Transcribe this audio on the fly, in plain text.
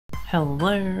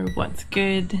Hello, what's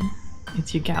good?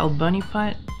 It's your gal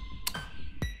bunnypot.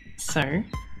 So,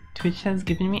 Twitch has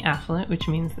given me affiliate, which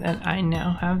means that I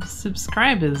now have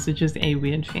subscribers, which is a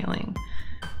weird feeling.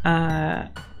 I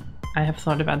have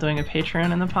thought about doing a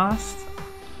Patreon in the past.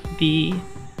 The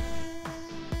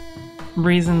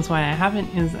reasons why I haven't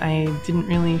is I didn't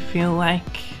really feel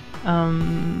like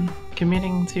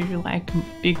committing to like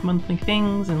big monthly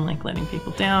things and like letting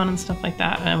people down and stuff like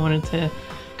that. I wanted to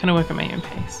kind of work at my own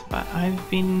pace, but I've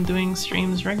been doing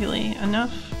streams regularly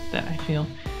enough that I feel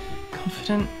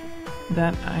confident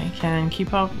that I can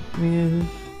keep up with,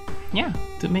 yeah,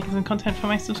 making some content for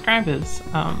my subscribers.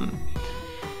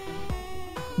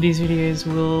 These videos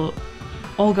will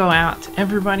all go out to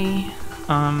everybody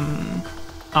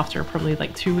after probably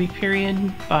like 2-week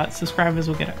period, but subscribers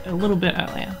will get it a little bit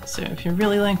earlier. So if you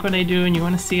really like what I do and you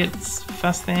want to see it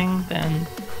first thing, then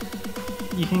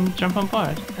you can jump on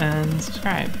board and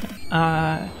subscribe.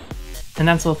 And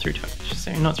that's all through Twitch,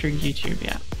 so not through YouTube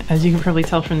yet. As you can probably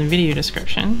tell from the video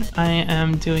description, I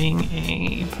am doing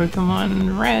a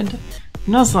Pokemon Red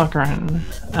Nuzlocke run.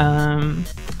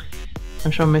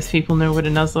 I'm sure most people know what a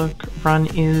Nuzlocke run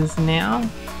is now,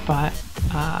 but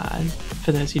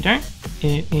for those who don't,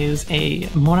 it is a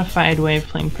modified way of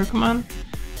playing Pokemon.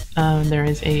 There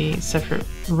is a separate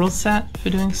rule set for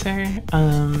doing so.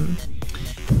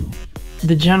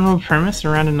 The general premise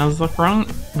around a Nuzlocke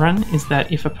run is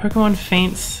that if a Pokemon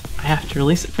faints, I have to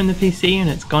release it from the PC and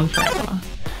it's gone forever.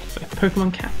 So if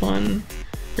Pokemon cap one,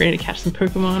 ready to catch some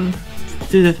Pokemon,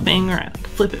 do the thing where I like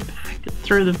flip it back and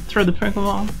throw the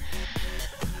Pokeball.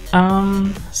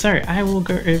 So I will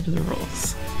go over the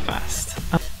rules first.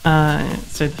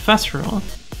 So the first rule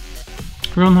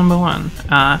number 1,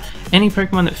 any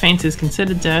Pokemon that faints is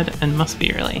considered dead and must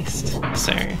be released.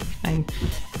 So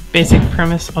basic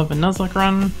premise of a Nuzlocke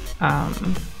run,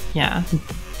 yeah,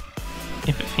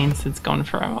 if it faints, it's gone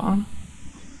forever.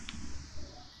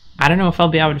 I don't know if I'll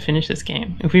be able to finish this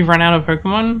game. If we run out of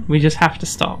Pokemon, we just have to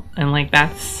stop, and like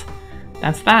that's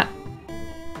that.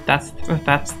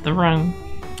 That's the run.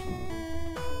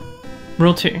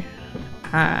 Rule 2,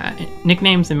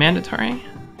 nicknames are mandatory,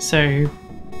 so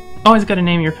always got to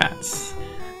name your pets.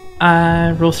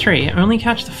 Rule 3, only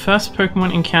catch the first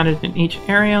Pokemon encountered in each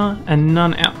area and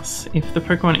none else. If the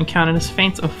Pokemon encountered is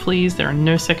faints or flees, there are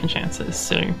no second chances.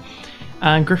 So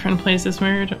Griffin plays this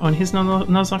mode on his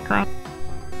Nuzlocke run.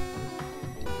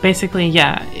 Basically,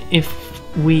 yeah, if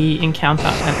we encounter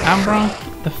an Abra,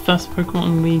 the first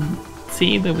Pokemon we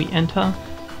see that we enter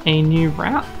a new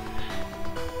route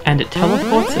and it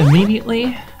teleports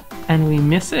immediately and we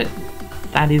miss it,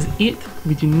 that is it.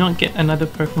 We do not get another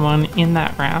Pokemon in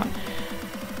that route.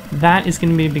 That is going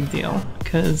to be a big deal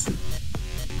because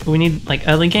we need, like,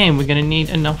 early game, we're going to need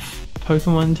enough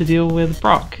Pokemon to deal with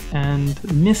Brock and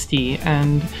Misty,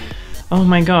 and oh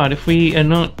my god, if we are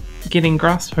not getting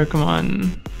grass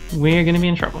Pokemon, we're going to be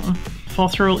in trouble.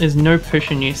 Fourth rule is no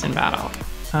potion use in battle.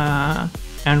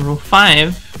 And rule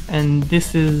 5, and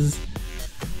this is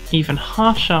even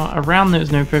harsher around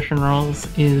those no potion rules,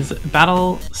 is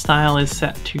battle style is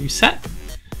set to set.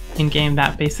 In game,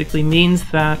 that basically means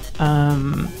that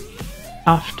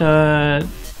after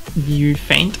you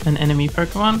faint an enemy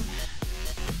Pokemon,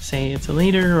 say it's a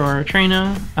leader or a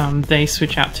trainer, they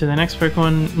switch out to the next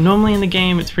Pokemon. Normally in the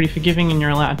game it's pretty forgiving and you're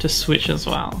allowed to switch as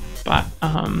well, but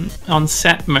on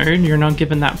set mode you're not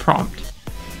given that prompt.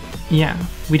 Yeah,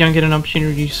 we don't get an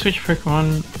opportunity to switch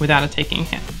Pokemon without it taking a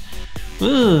hit.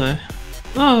 Ugh.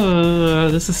 Oh,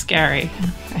 this is scary.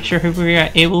 I sure hope we are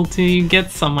able to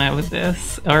get somewhere with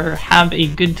this, or have a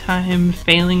good time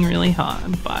failing really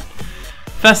hard, but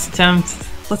first attempt,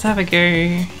 let's have a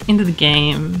go into the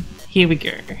game. Here we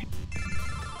go.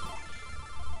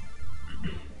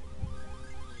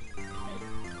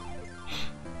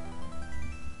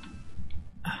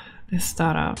 This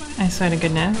startup, I swear to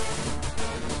goodness.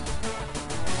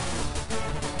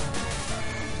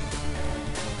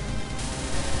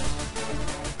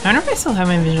 I wonder if I still have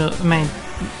my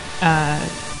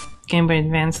Game Boy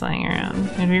Advance lying around.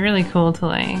 It'd be really cool to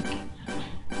like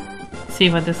see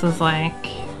what this was like.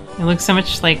 It looks so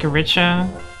much like richer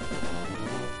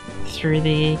through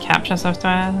the capture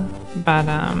software, but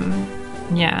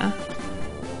yeah.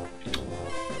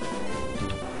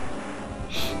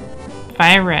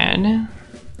 Fire Red.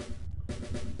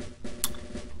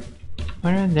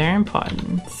 What are their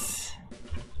importance?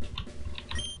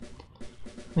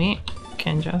 Wait.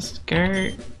 Can just go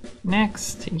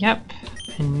next. Yep.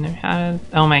 I know how to.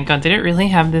 Oh my god, did it really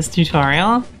have this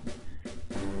tutorial?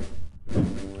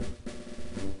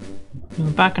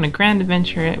 Embark on a grand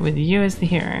adventure with you as the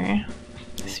hero.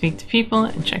 Speak to people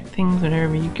and check things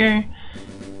wherever you go.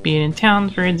 Be it in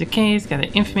towns, roads, or caves, gather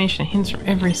information and hints from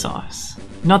every source.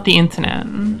 Not the internet.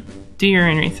 Do your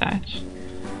own research.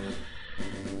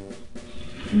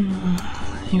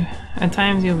 At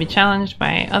times you'll be challenged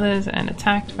by others and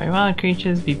attacked by wild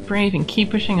creatures. Be brave and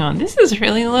keep pushing on. This is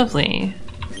really lovely.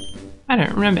 I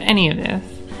don't remember any of this.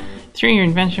 Through your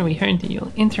adventure we hope that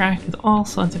you'll interact with all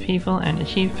sorts of people and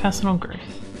achieve personal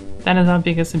growth. That is our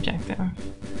biggest objective.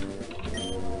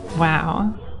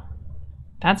 Wow.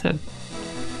 That's a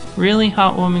really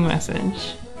heartwarming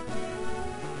message.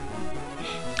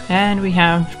 And we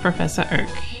have Professor Oak.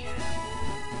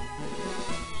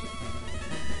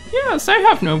 Yes, I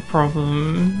have no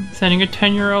problem sending a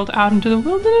 10-year-old out into the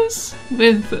wilderness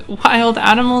with wild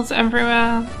animals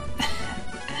everywhere.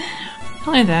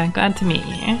 Hello there, glad to meet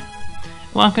you.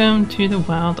 Welcome to the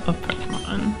world of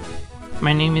Pokemon.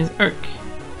 My name is Oak.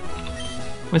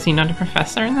 Was he not a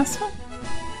professor in this one?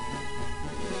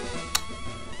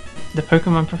 The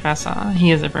Pokemon professor.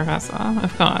 He is a professor,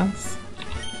 of course.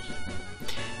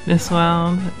 This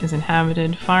world is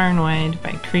inhabited far and wide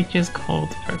by creatures called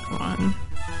Pokemon.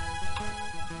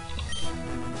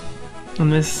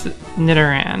 And this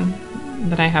Nidoran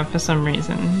that I have for some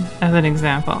reason as an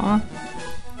example.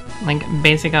 Like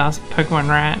basic ass Pokemon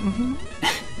rat.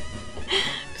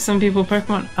 For some people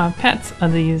Pokemon are pets,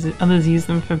 others use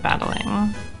them for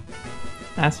battling.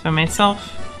 As for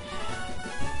myself,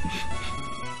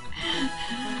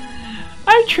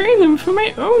 I train them for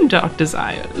my own dark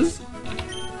desires.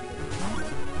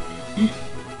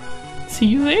 See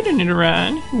you later,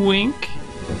 Nidoran. Wink.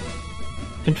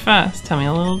 But first, tell me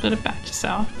a little bit about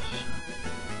yourself.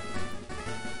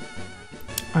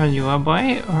 Are you a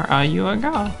boy or are you a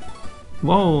girl?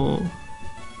 Whoa.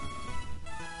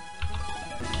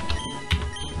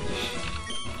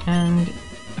 And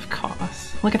of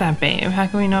course, look at that babe. How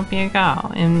can we not be a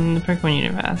girl in the Pokemon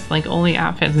universe? Like all the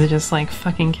outfits are just like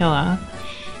fucking killer.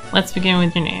 Let's begin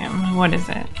with your name. What is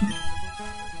it?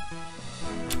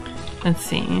 Let's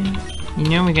see. You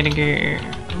know we gotta go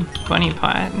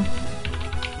bunnypot.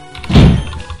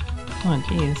 Oh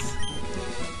jeez.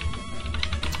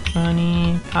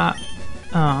 Bunnypot.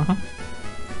 Oh.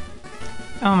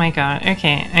 Oh my god.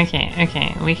 Okay.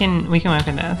 We can work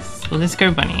with this. We'll just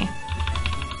go bunny.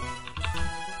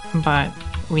 But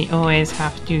we always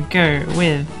have to go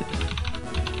with...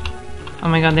 Oh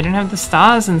my god, they don't have the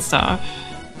stars and stuff.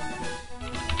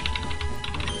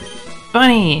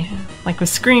 Bunny! Like we're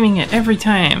screaming it every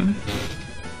time.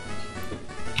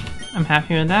 I'm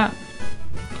happy with that.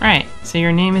 Right, so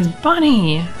your name is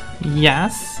Bunny!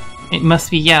 Yes, it must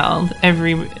be yelled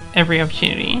every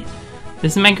opportunity.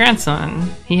 This is my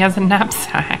grandson. He has a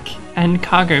knapsack, and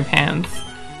cargo pants,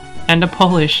 and a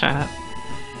polo shirt,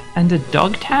 and a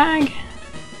dog tag?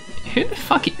 Who the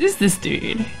fuck is this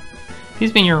dude?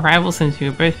 He's been your rival since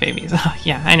you were both babies. Oh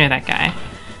yeah, I know that guy.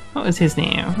 What was his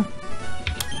name?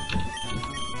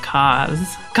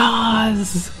 Cause.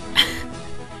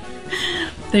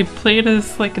 They played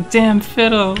us like a damn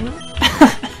fiddle.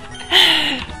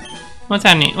 What's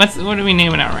our name? What are we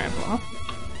naming our rival?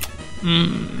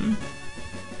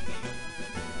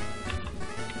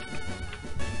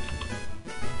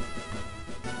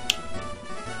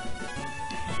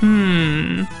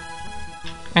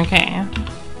 Okay.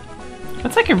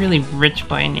 What's like a really rich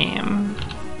boy name?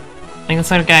 Like the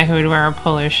sort of guy who would wear a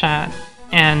polo shirt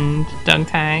and dog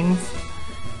tags.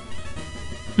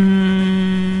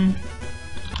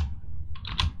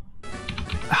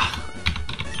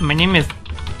 My name is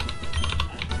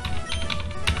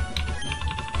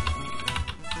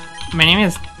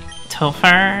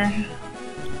Topher.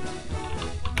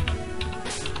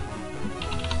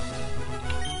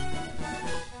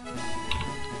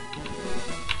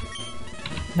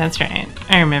 That's right.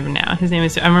 I remember now. His name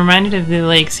is. I'm reminded of the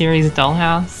like series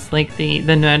Dollhouse, like the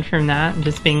nerd from that,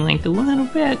 just being like a little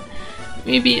bit,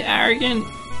 maybe arrogant.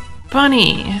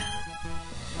 Bunny.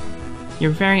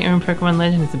 Your very own Pokemon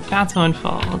legend is about to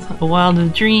unfold. A world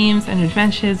of dreams and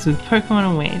adventures with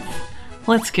Pokemon awaits.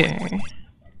 Let's go.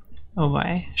 Oh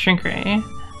boy, Shrink Ray.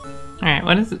 Alright,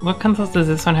 what consoles does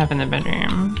this one have in the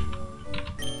bedroom?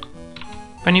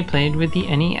 Bunny played with the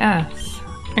NES.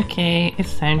 Okay,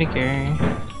 it's time to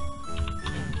go.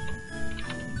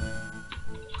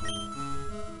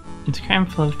 It's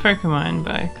crammed full of Pokemon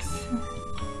books.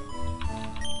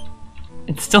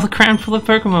 It's still crammed full of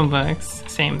Pokemon books.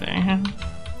 Same thing.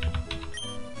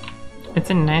 It's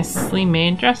a nicely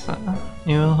made dresser.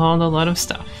 It will hold a lot of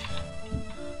stuff.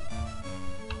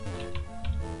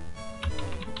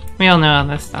 We all know all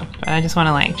this stuff, but I just want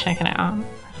to like check it out.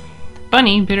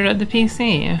 Bunny booted up the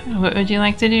PC. What would you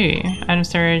like to do? Item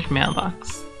storage,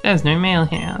 mailbox. There's no mail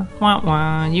here. Wah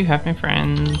wah, you have no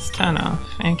friends. Turn off.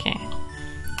 Okay.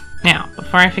 Now,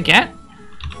 before I forget,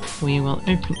 we will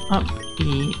open up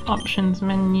the options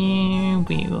menu.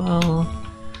 We will...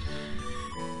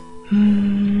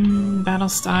 battle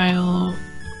style...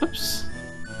 Oops.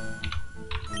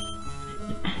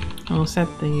 We'll set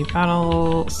the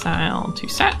battle style to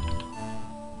set.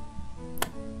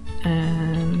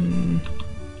 And...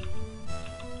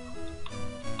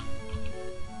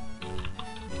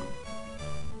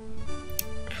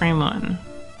 frame 1.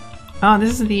 Oh,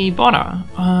 this is the border.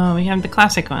 Oh, we have the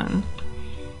classic one.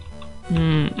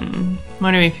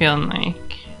 What are we feeling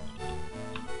like?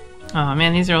 Oh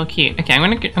man, these are all cute. Okay,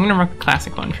 I'm gonna rock the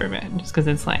classic one for a bit, just because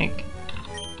it's like,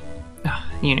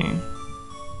 you know,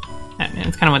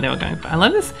 it's kind of what they were going for. I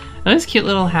love this cute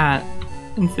little hat.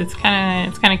 It's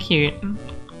kind of cute.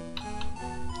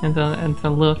 It's a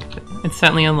look. It's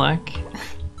certainly a look.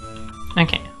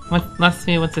 Okay, let's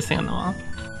see what's this thing on the wall.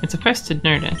 It's supposed to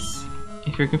notice.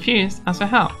 If you're confused, ask for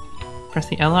help. Press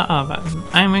the L or R button.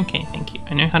 I'm okay, thank you.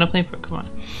 I know how to play Pokemon.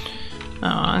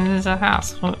 Oh, this is a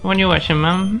house. What are you watching,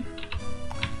 Mum?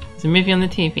 There's a movie on the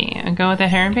TV. A girl with her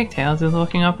hair and pigtails is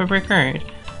walking up a brick road.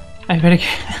 I better go.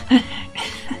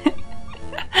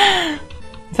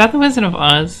 Is that the Wizard of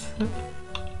Oz?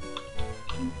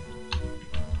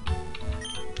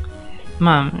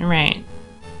 Mum, right.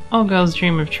 All girls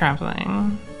dream of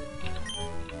traveling.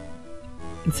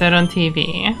 It's said on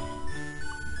TV.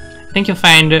 I think you'll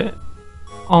find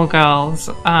all girls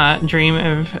dream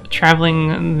of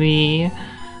traveling the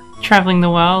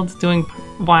world, doing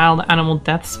wild animal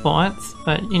death sports,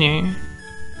 but you know,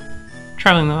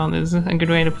 traveling the world is a good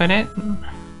way to put it.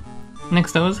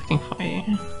 Next door was looking for you.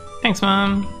 Thanks,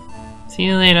 Mom. See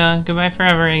you later. Goodbye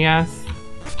forever, I guess.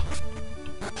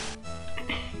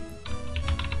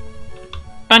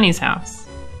 Bunny's house.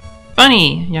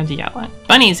 Bunny! You have to yell it.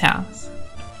 Bunny's house.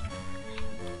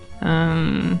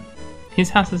 His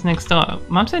house is next door.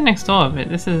 Mom said next door, but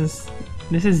this is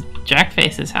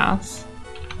Jackface's house.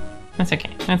 That's okay.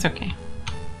 That's okay.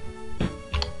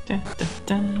 Da, da,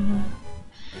 da.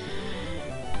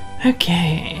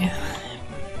 Okay.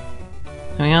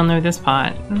 We all know this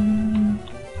part.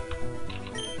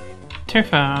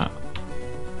 Turfa.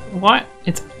 What?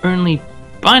 It's only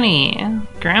Bunny.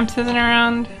 Gramps isn't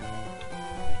around.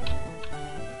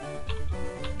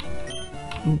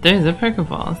 Those are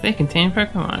Pokeballs. They contain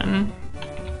Pokemon.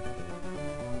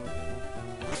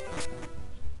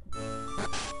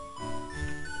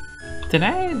 Did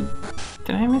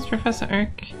I miss Professor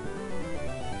Oak?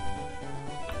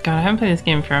 God, I haven't played this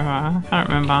game forever. I can't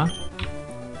remember.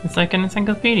 It's like an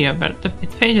encyclopedia, but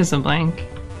its pages are blank.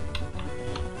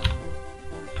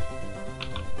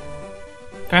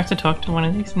 Do I have to talk to one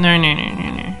of these? No.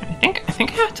 I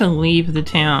think I have to leave the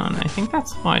town. I think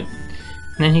that's what.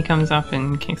 And then he comes up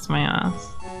and kicks my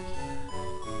ass.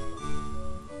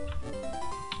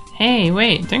 Hey,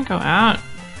 wait! Don't go out.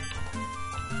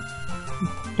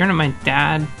 You're not my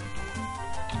dad.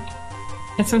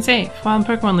 It's unsafe. Wild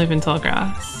Pokemon live in tall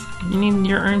grass. You need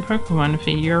your own Pokemon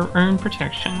for your own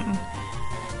protection.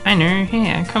 I know.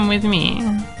 Here, come with me.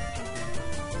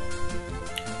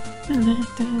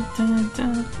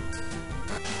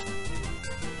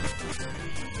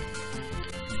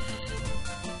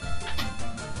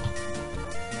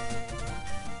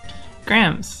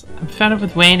 Gramps, I'm fed up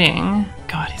with waiting.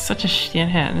 God, he's such a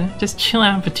shithead. Just chill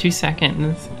out for 2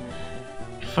 seconds.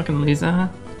 You fucking loser.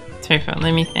 Tofa,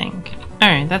 let me think.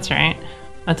 Oh, that's right.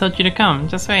 I told you to come.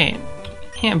 Just wait.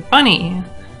 Here, Bunny!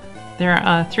 There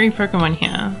are 3 Pokemon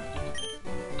here.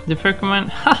 The Pokemon...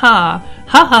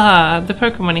 Haha! The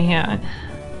Pokemon here.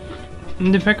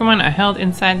 The Pokemon are held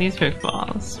inside these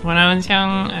Pokeballs. When I was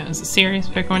young, I was a serious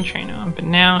Pokemon trainer, but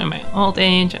now, in my old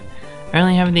age, I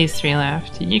only have these 3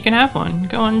 left. You can have one.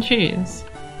 Go on, choose.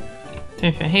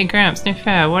 Tofa, hey Gramps, no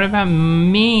fair. What about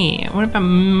me? What about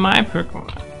my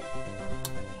Pokemon?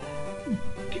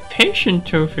 Be patient,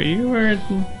 Tofa.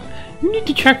 You need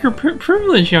to check your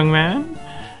privilege, young man.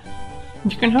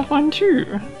 You can have one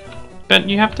too. But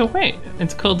you have to wait.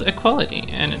 It's called equality,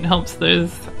 and it helps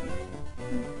those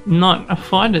not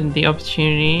afforded the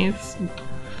opportunities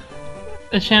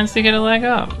a chance to get a leg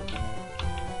up.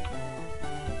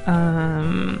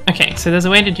 Okay, so there's a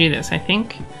way to do this, I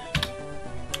think.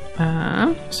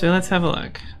 So let's have a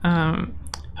look.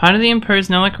 Part of the imposed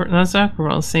Nuzlocke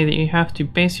rules say that you have to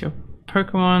base your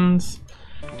Pokemon's...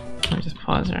 Let me just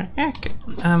pause right back.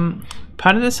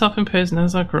 Part of the self-imposed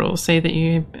Nuzlocke rules say that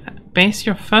you base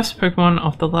your first Pokemon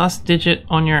off the last digit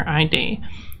on your ID.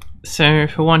 So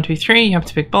for 1, 2, 3, you have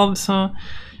to pick Bulbasaur.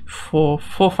 For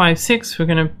 4, 5, 6, we're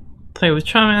going to play with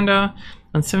Charmander.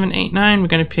 On 7, 8, 9, we're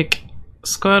going to pick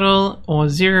Squirtle, or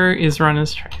 0 is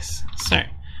runner's choice. So,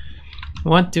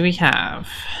 what do we have?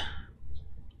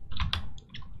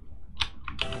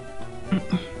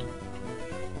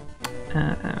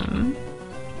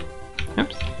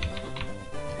 Oops.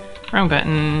 Wrong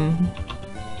button.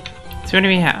 So what do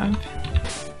we have?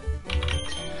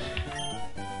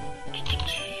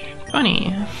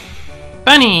 Bunny.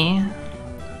 Bunny!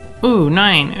 Ooh,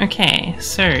 9. Okay,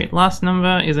 so last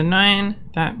number is a 9.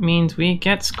 That means we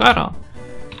get Squirtle,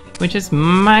 which is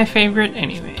my favorite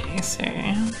anyway, so...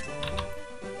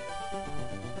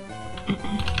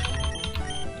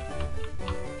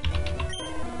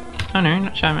 Oh no,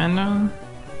 not Charmander.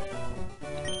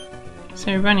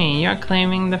 So Bunny, you're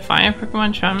claiming the fire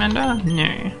Pokemon Charmander?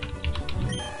 No.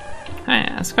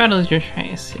 Hiya, Squirtle is your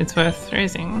choice. It's worth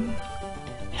raising.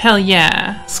 Hell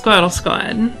yeah! Squirtle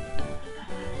Squad!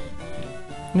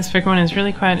 This Pokemon is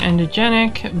really quite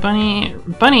endogenic.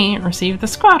 Bunny received the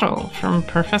Squirtle from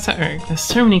Professor Oak. There's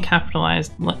so many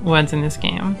capitalized words in this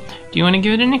game. Do you want to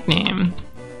give it a nickname?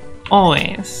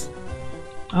 Always.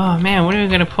 Oh man, what are we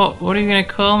gonna call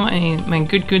my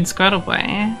good Squirtle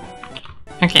boy?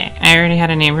 Okay, I already had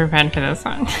a name prepared for this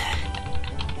one.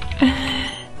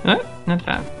 Oh, not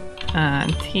that.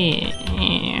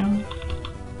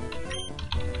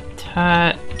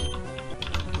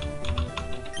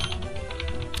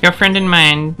 Your friend and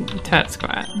mine, Tut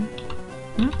Squad.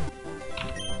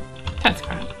 Tut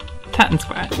Squad. Tut and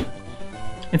Squad.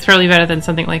 It's probably better than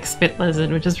something like Spit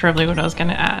Lizard, which is probably what I was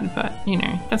gonna add, but you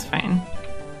know, that's fine.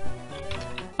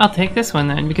 I'll take this one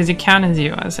then, because you count as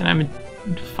yours, and I'm a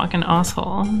fucking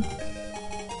asshole.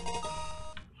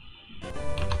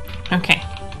 Okay.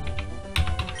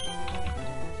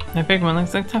 My big one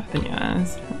looks like tougher than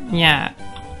yours. Yeah.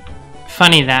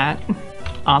 Funny that.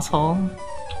 Asshole.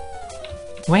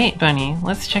 Wait, Bunny,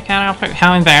 let's check out our Pokemon.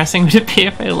 How embarrassing would it be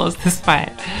if I lost this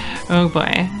fight? Oh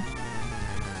boy.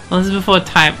 Well, this is before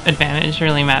type advantage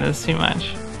really matters too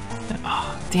much.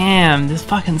 Oh, damn, this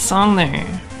fucking song though.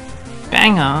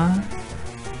 Banger.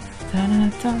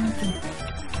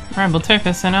 Alright,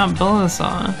 Bulbasaur sent out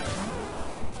Bulbasaur.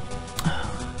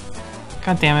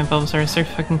 God damn it, Bulbasaur is so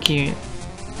fucking cute.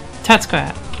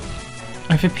 Tutsquat.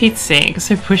 Oh, for Pete's sake,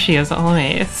 so pushy as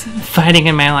always. Fighting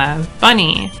in my lab.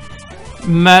 Bunny!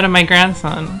 Murder my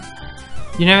grandson.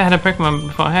 You never had a Pokemon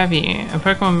before, have you? A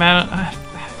Pokemon battle?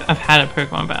 I've had a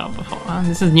Pokemon battle before.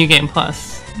 This is New Game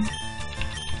Plus.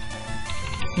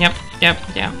 Yep.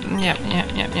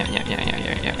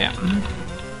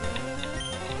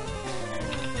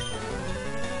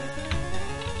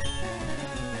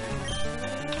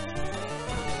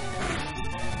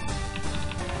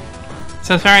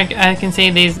 So as far as I can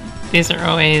see, these are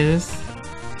always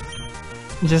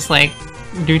just like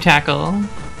do tackle.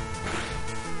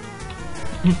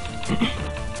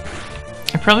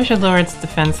 I probably should lower its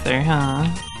defense there, huh?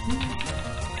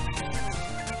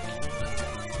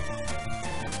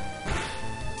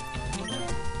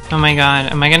 Oh my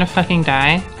god, am I gonna fucking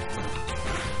die?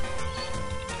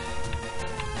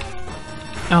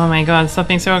 Oh my god, stop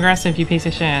being so aggressive, you piece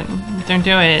of shit. Don't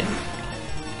do it.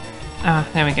 Ah,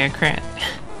 there we go, crit.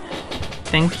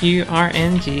 Thank you,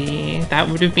 RNG. That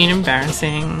would have been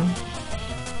embarrassing.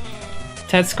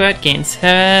 Ted Squad gains 2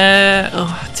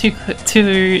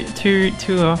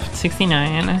 off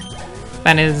 69.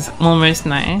 That is almost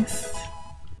nice.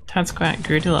 Ted Squad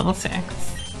grew to level 6.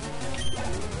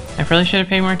 I probably should have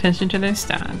paid more attention to those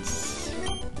stats.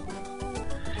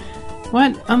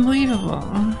 What? Unbelievable.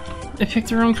 I picked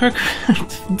the wrong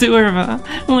Pokemon. Do-over.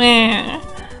 Wah.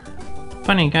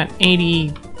 Bunny got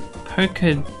 80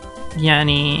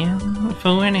 Poke-Yanni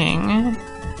for winning.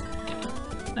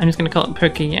 I'm just gonna call it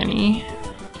Poke-Yanni.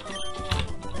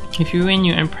 If you win,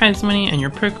 you earn prize money and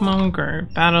your Pokemon will grow.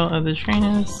 Battle of the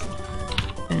trainers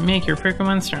and make your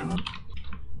Pokemon strong.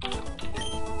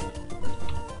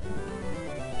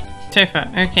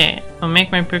 Tofa, okay, I'll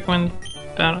make my Pokemon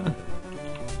battle.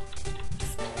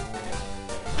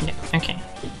 Yeah, okay.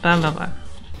 Blah blah blah.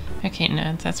 Okay,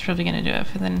 no, that's probably gonna do it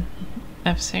for the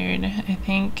episode, I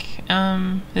think.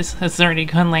 This has already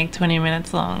gone like 20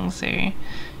 minutes long, so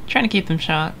trying to keep them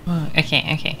short. Oh, okay,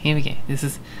 here we go. This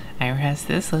is, I rehearsed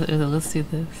this, let's do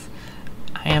this.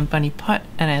 I am bunnypot,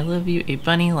 and I love you a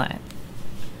bunny lot.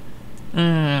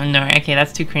 No, okay,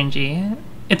 that's too cringy.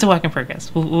 It's a work in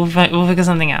progress. We'll figure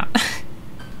something out.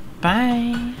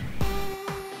 Bye!